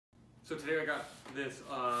So today I got this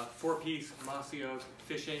 4-piece Masio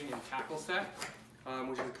fishing and tackle set,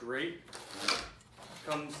 which is great.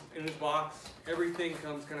 Comes in this box. Everything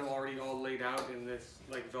comes kind of already all laid out in this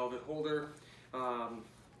like velvet holder.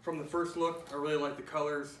 From the first look, I really like the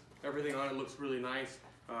colors. Everything on it looks really nice.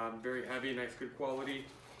 Very heavy, nice, good quality.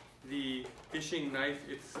 The fishing knife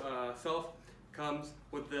itself comes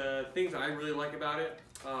with the things I really like about it.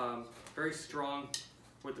 Very strong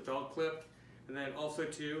with the belt clip. And then also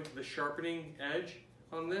too, the sharpening edge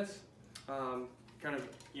on this, kind of,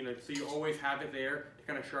 you know, so you always have it there to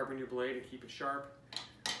kind of sharpen your blade and keep it sharp.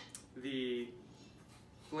 The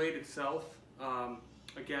blade itself,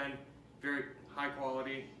 again, very high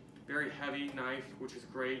quality, very heavy knife, which is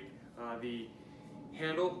great. The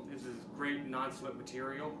handle is this great non-slip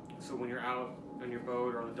material, so when you're out on your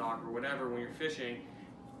boat or on the dock or whatever, when you're fishing,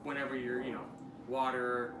 whenever you're, you know,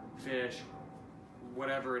 water, fish,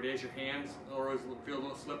 whatever it is, your hands always feel a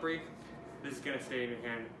little slippery. This is gonna stay in your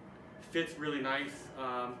hand. Fits really nice.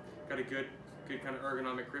 Got a good kind of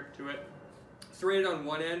ergonomic grip to it. Serrated on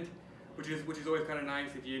one end, which is always kind of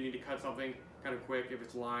nice if you need to cut something kind of quick, if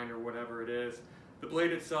it's line or whatever it is. The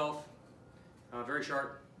blade itself, very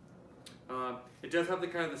sharp. It does have the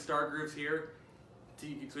kind of the star grooves here,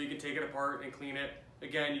 so you can take it apart and clean it.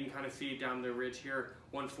 Again, you can kind of see down the ridge here,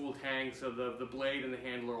 one full tang, so the blade and the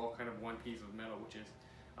handle are all kind of one piece of metal, which is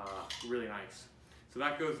really nice. So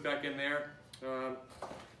that goes back in there.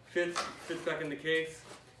 Fits back in the case.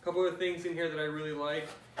 A couple of things in here that I really like.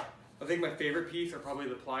 I think my favorite piece are probably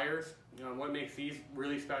the pliers. What makes these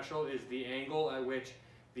really special is the angle at which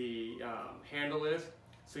the handle is.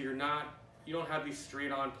 So you don't have these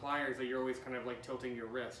straight on pliers that you're always kind of like tilting your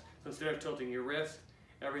wrist. So instead of tilting your wrist,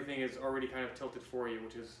 everything is already kind of tilted for you,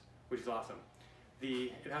 which is awesome.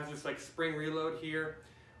 It has this like spring reload here,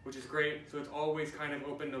 which is great. So it's always kind of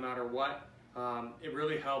open no matter what. It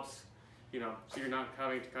really helps, you know, so you're not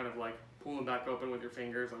having to kind of like pull them back open with your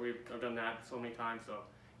fingers. I've done that so many times, so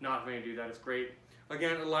not having to do that is great.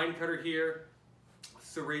 Again, a line cutter here,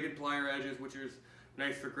 serrated plier edges, which is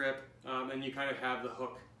nice for grip, and you kind of have the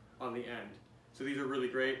hook on the end. So these are really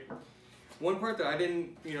great. One part that I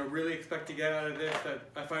didn't, you know, really expect to get out of this that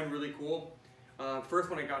I find really cool. First,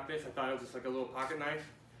 when I got this, I thought it was just like a little pocket knife,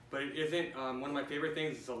 but it isn't. One of my favorite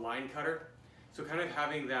things is a line cutter. So kind of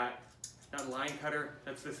having that line cutter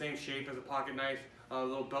that's the same shape as a pocket knife, a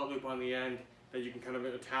little belt loop on the end that you can kind of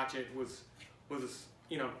attach it was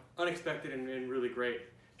you know, unexpected and really great.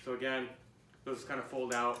 So again, those kind of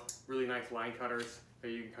fold out, really nice line cutters that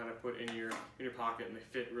you can kind of put in your pocket, and they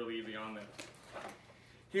fit really easy on there.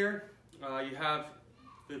 Here you have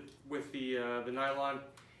with the nylon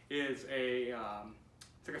is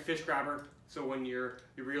it's like a fish grabber. So when you're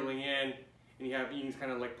reeling in and you can just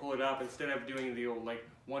kind of like pull it up, instead of doing the old like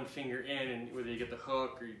one finger in and whether you get the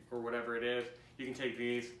hook or whatever it is, you can take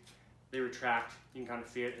these. They retract. You can kind of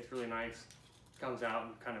see it. It's really nice. Comes out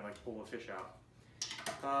and kind of like pull the fish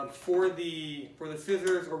out. For the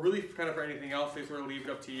scissors, or really kind of for anything else, they sort of leave it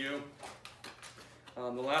up to you. The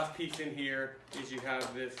last piece in here is you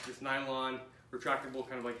have this nylon retractable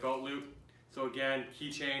kind of like belt loop. So again,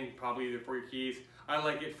 keychain, probably for your keys. I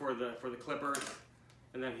like it for the clippers.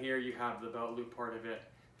 And then here you have the belt loop part of it,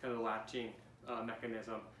 kind of the latching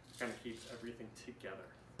mechanism, kind of keeps everything together.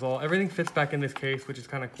 Well, everything fits back in this case, which is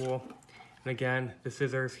kind of cool. And again, the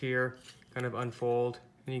scissors here kind of unfold,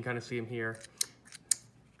 and you can kind of see them here.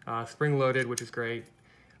 Spring loaded, which is great.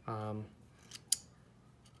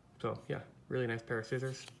 So yeah, really nice pair of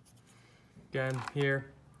scissors. Again, here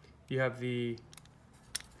you have the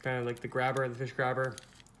kind of like the grabber, the fish grabber.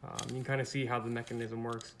 You can kind of see how the mechanism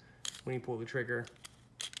works when you pull the trigger.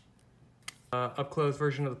 Up close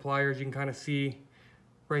version of the pliers, you can kind of see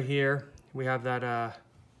right here, we have that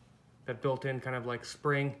built-in kind of like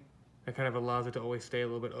spring that kind of allows it to always stay a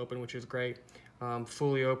little bit open, which is great.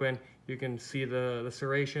 Fully open, you can see the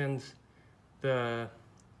serrations, the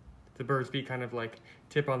bird's beak kind of like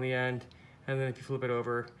tip on the end, and then if you flip it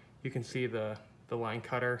over, you can see the line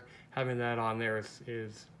cutter. Having that on there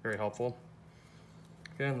is very helpful.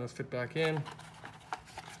 Again, let's fit back in.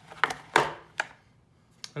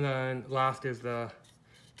 And then last is the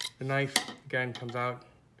knife. Again, comes out.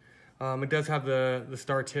 It does have the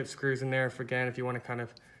star tip screws in there if you want to kind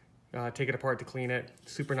of take it apart to clean it.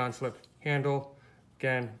 Super non-slip handle.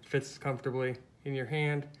 Again, fits comfortably in your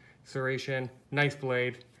hand. Serration, nice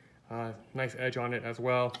blade, nice edge on it as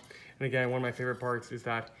well. And again, one of my favorite parts is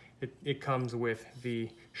that it comes with the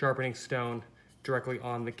sharpening stone directly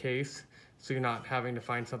on the case. So you're not having to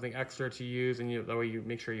find something extra to use, and that way you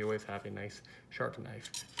make sure you always have a nice sharp knife.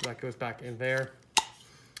 So that goes back in there,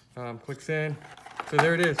 clicks in. So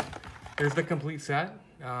there it is. There's the complete set.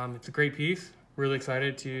 It's a great piece. Really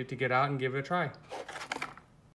excited to get out and give it a try.